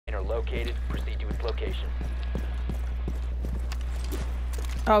located. Proceed to its location.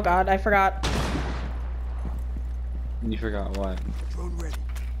 Oh god, I forgot. You forgot what? Drone ready.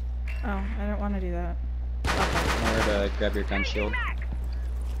 Oh, I don't want to do that. Remember to grab your gun shield.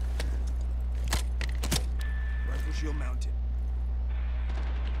 Rifle shield mounted.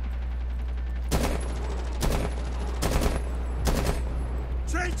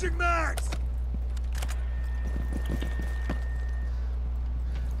 Changing mags!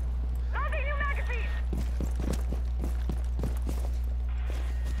 Loading new magazine!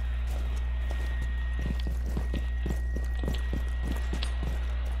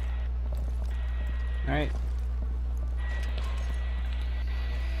 Alright.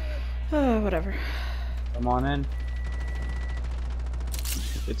 Oh, whatever. Come on in.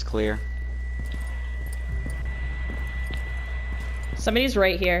 It's clear. Somebody's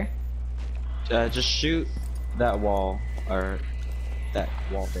right here. Just shoot that wall, or that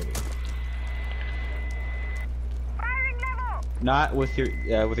wall baby. Firing level! Not with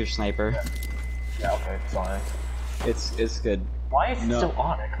your sniper. Yeah, okay, sorry. It's good. Why is it No. still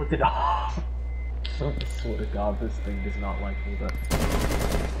on? I clicked it off. I swear to God, this thing does not like me, but...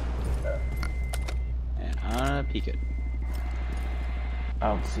 And I'm gonna peek it. I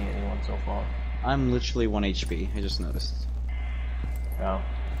don't see anyone so far. I'm literally 1 HP. I just noticed. No.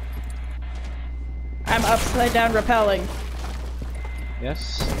 I'm upside down repelling.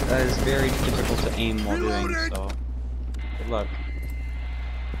 Yes, that is very difficult to aim while doing Reloaded! so. Good luck.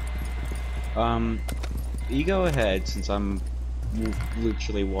 You go ahead since I'm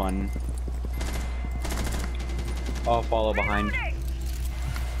literally 1. I'll follow behind.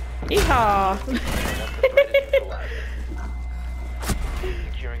 Yeehaw!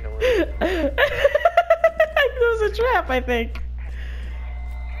 Securing the room. There was a trap, I think.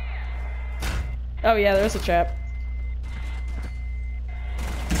 Oh yeah, there's a trap.